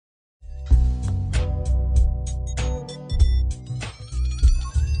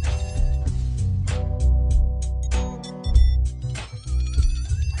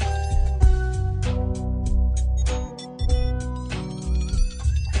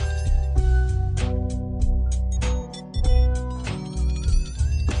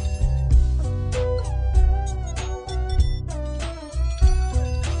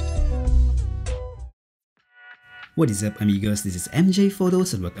What is up, amigos? This is Emjae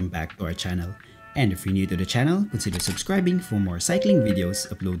Fotos and welcome back to our channel. And if you're new to the channel, consider subscribing for more cycling videos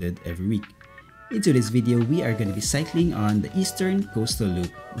uploaded every week. In today's video, we are going to be cycling on the Eastern Coastal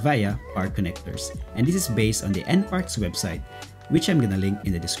Loop via Park Connectors. And this is based on the NParks website, which I'm going to link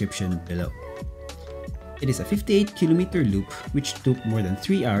in the description below. It is a 58-kilometer loop which took more than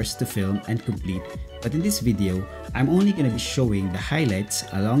 3 hours to film and complete, but in this video, I'm only going to be showing the highlights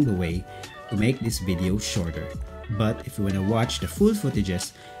along the way to make this video shorter. But if you want to watch the full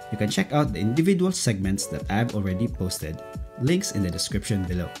footages, you can check out the individual segments that I've already posted. Links in the description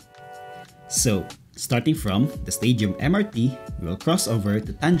below. So, starting from the Stadium MRT, we will cross over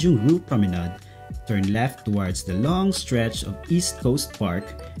to Tanjong Rhu Promenade, turn left towards the long stretch of East Coast Park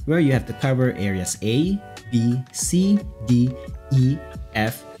where you have to cover areas A, B, C, D, E,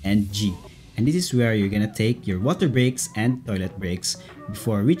 F, and G. And this is where you're gonna take your water breaks and toilet breaks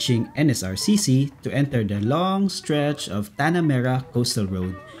before reaching NSRCC to enter the long stretch of Tanah Merah Coastal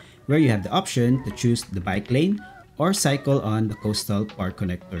Road, where you have the option to choose the bike lane or cycle on the Coastal Park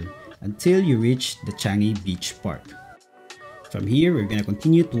Connector until you reach the Changi Beach Park. From here, we're gonna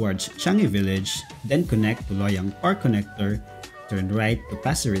continue towards Changi Village, then connect to Loyang Park Connector, turn right to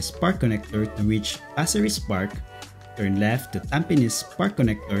Pasir Ris Park Connector to reach Pasir Ris Park, turn left to Tampines Park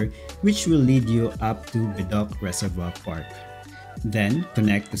Connector, which will lead you up to Bedok Reservoir Park. Then,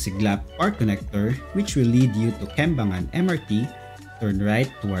 connect to Siglap Park Connector, which will lead you to Kembangan MRT, turn right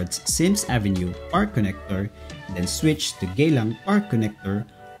towards Sims Avenue Park Connector, then switch to Geylang Park Connector,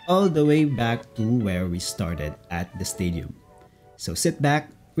 all the way back to where we started at the stadium. So sit back,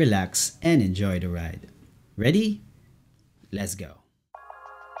 relax, and enjoy the ride. Ready? Let's go!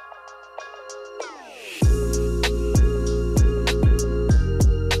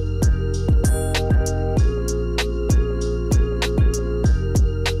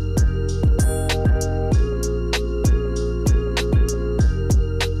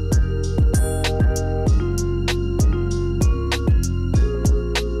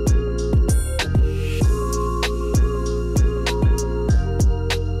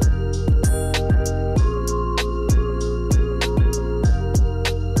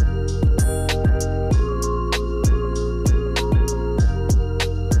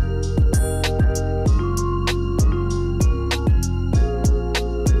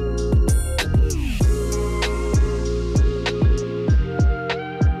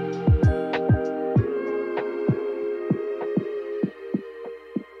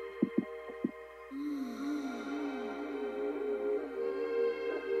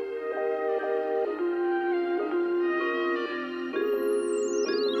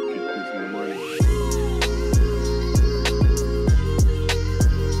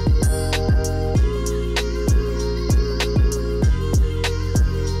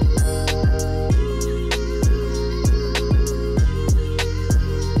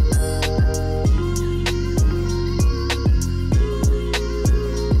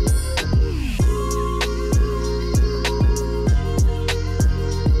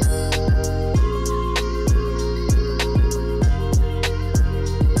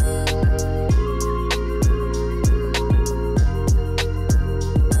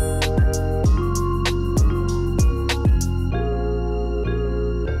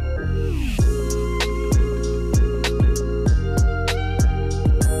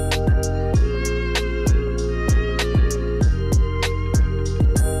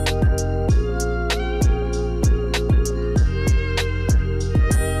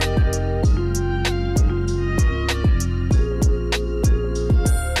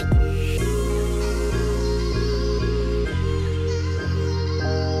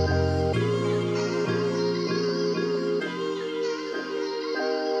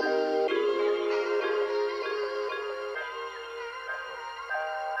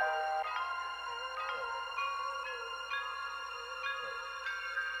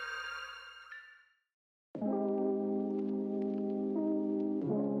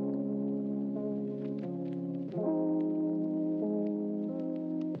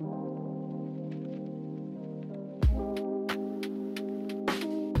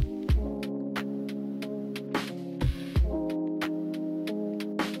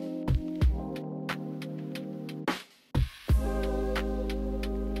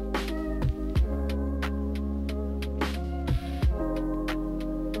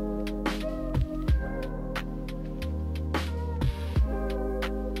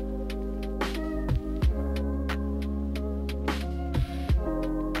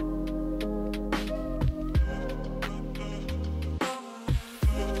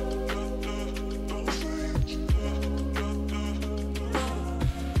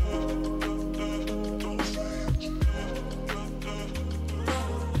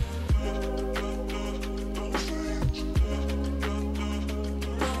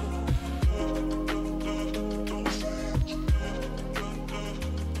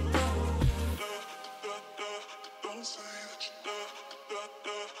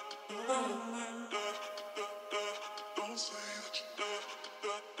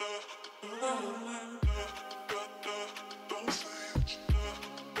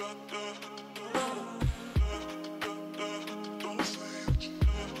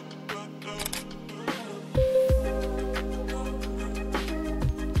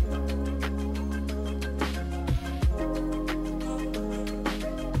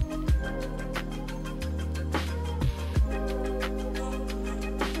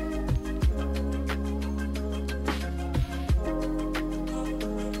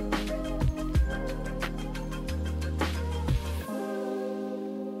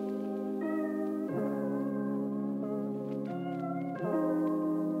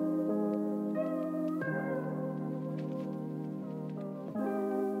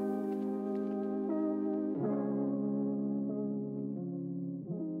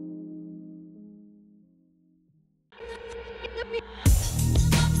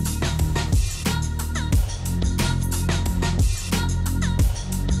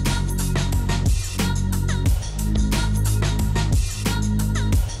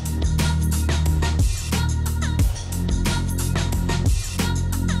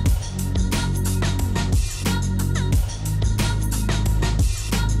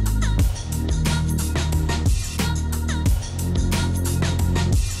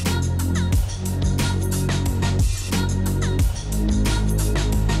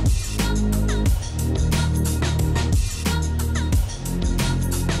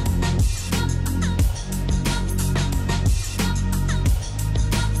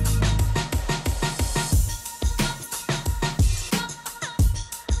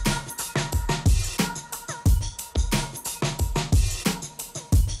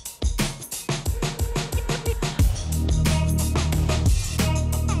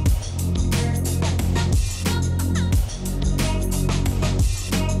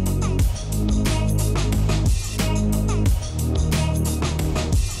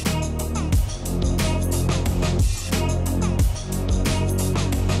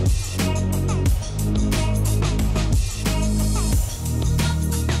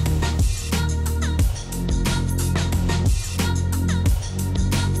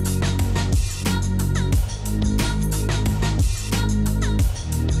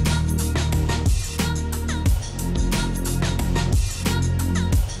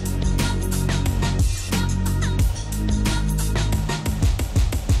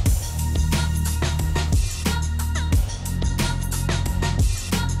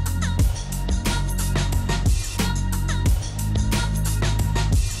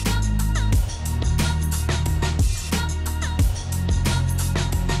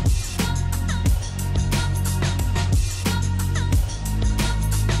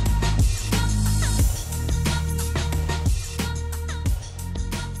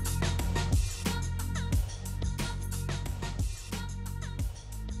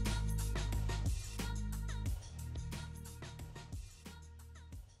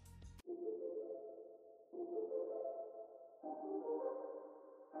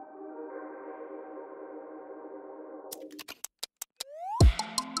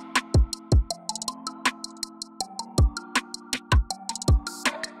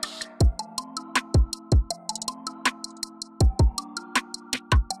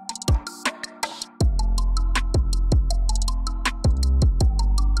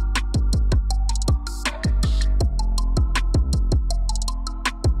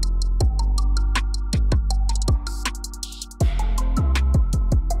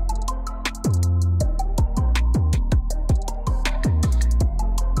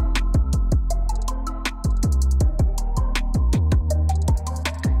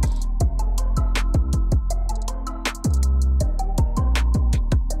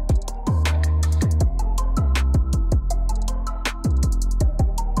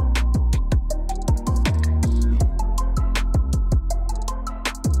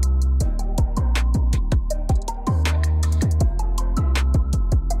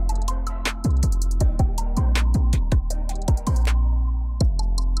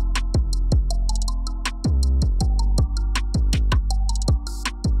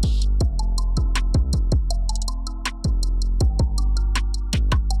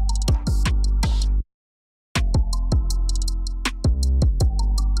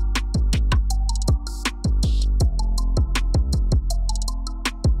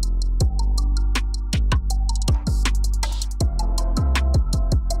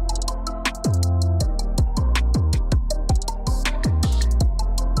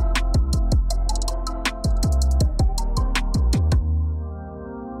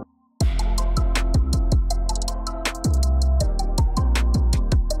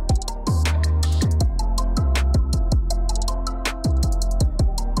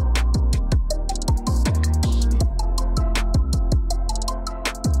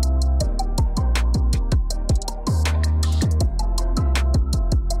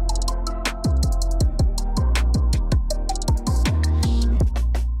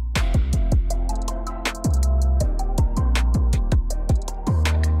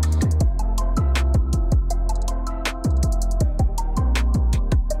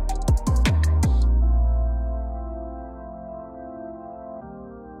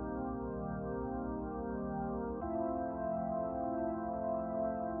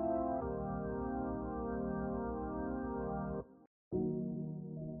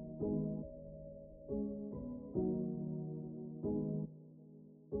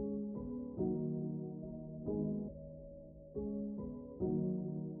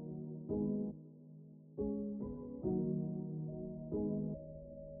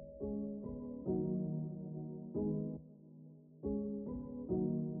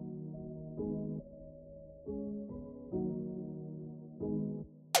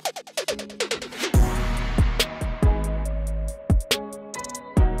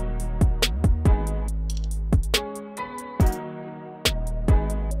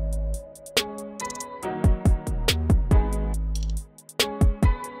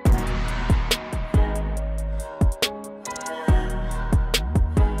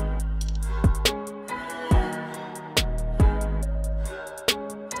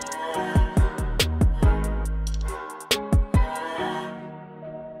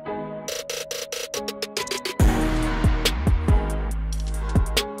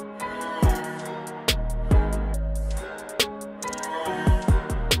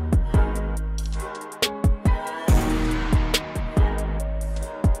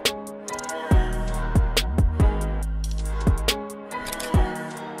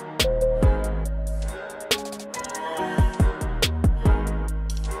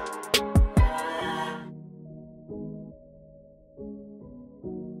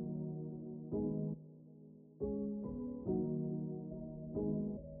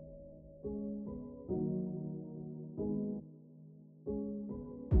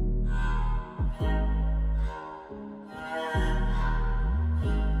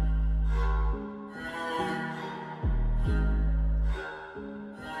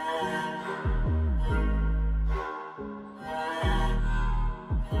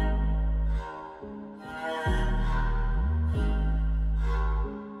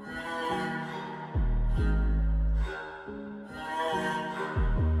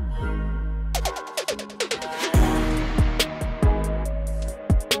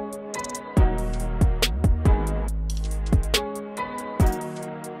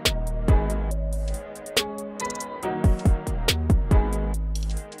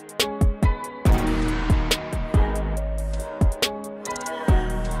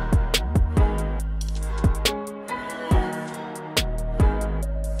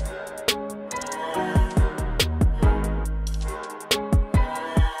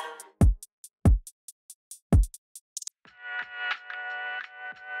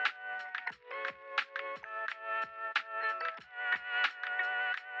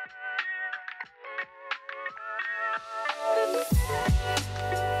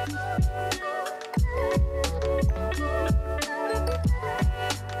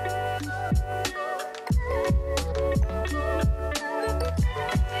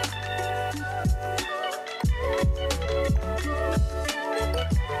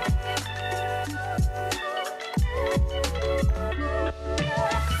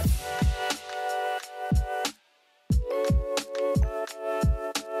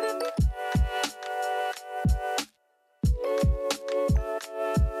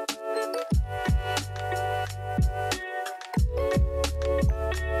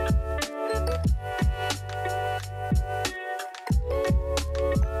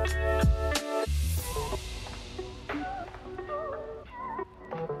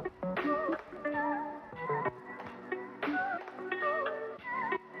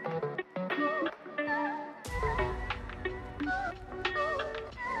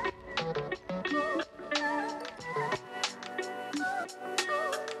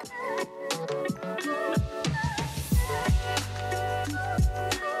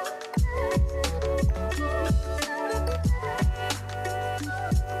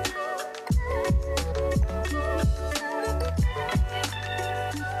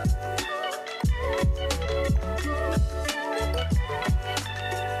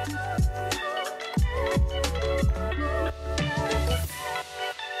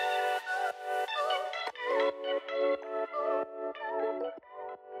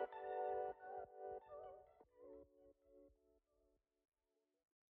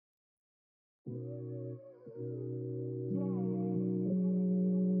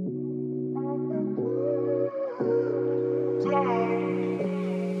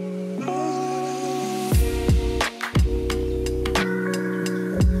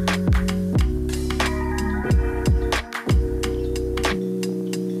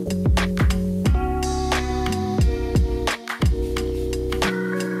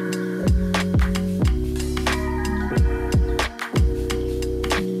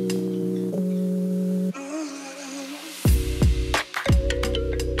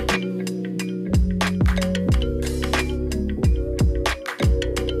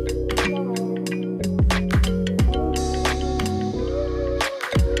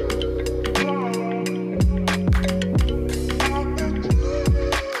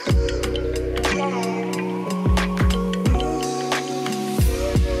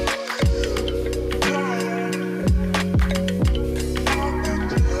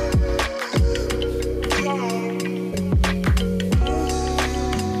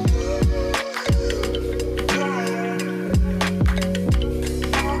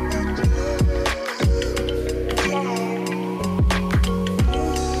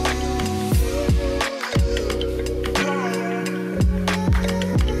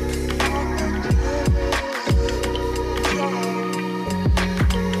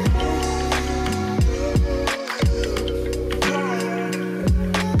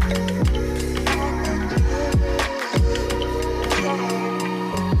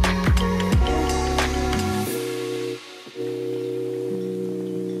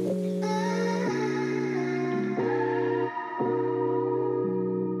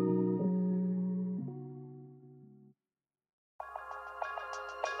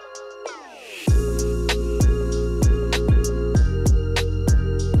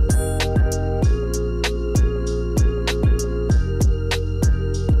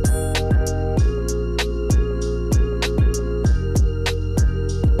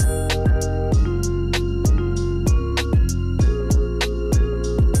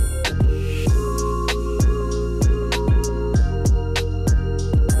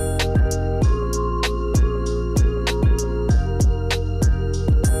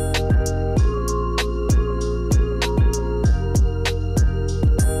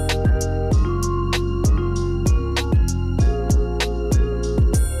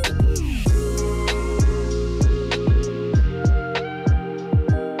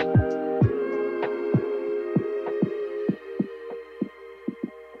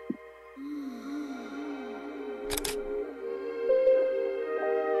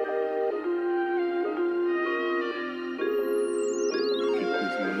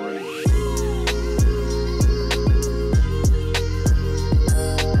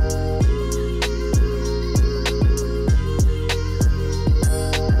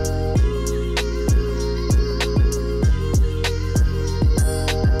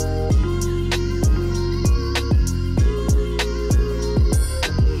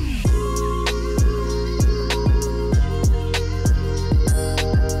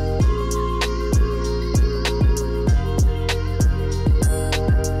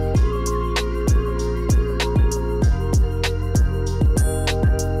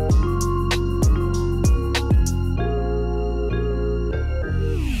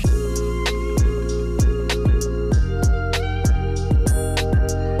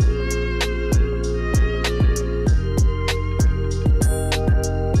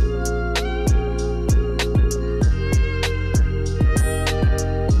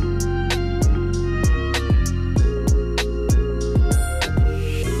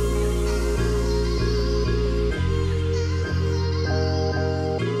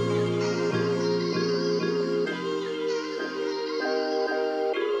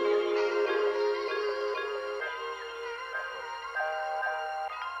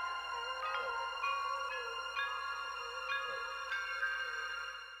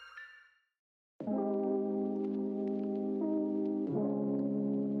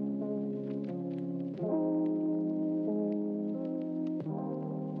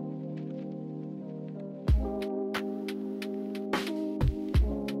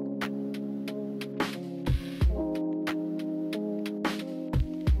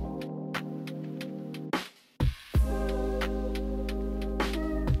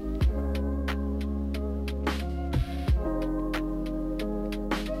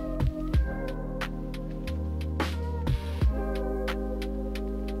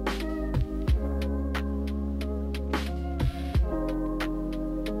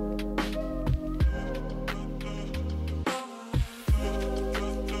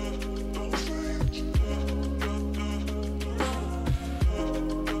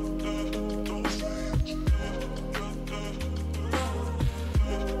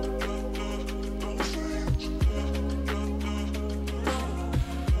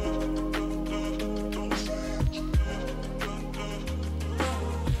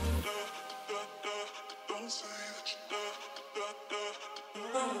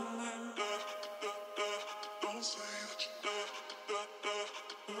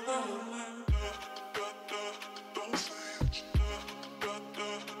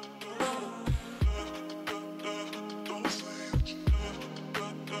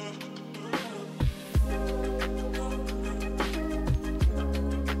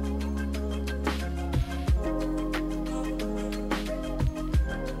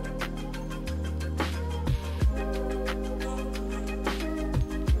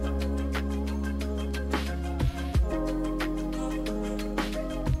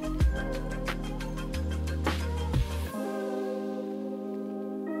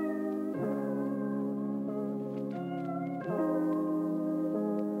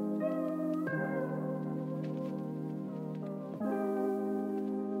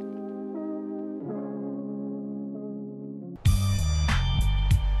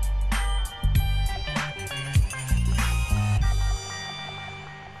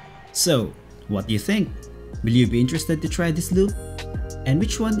 So, what do you think? Will you be interested to try this loop? And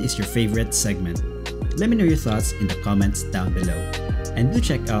which one is your favorite segment? Let me know your thoughts in the comments down below. And do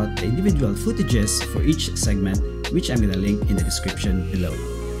check out the individual footages for each segment, which I'm gonna link in the description below.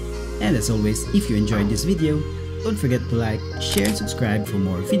 And as always, if you enjoyed this video, don't forget to like, share, and subscribe for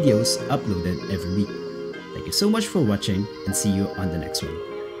more videos uploaded every week. Thank you so much for watching and see you on the next one.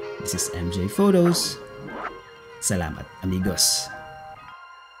 This is Emjae Fotos. Salamat, amigos.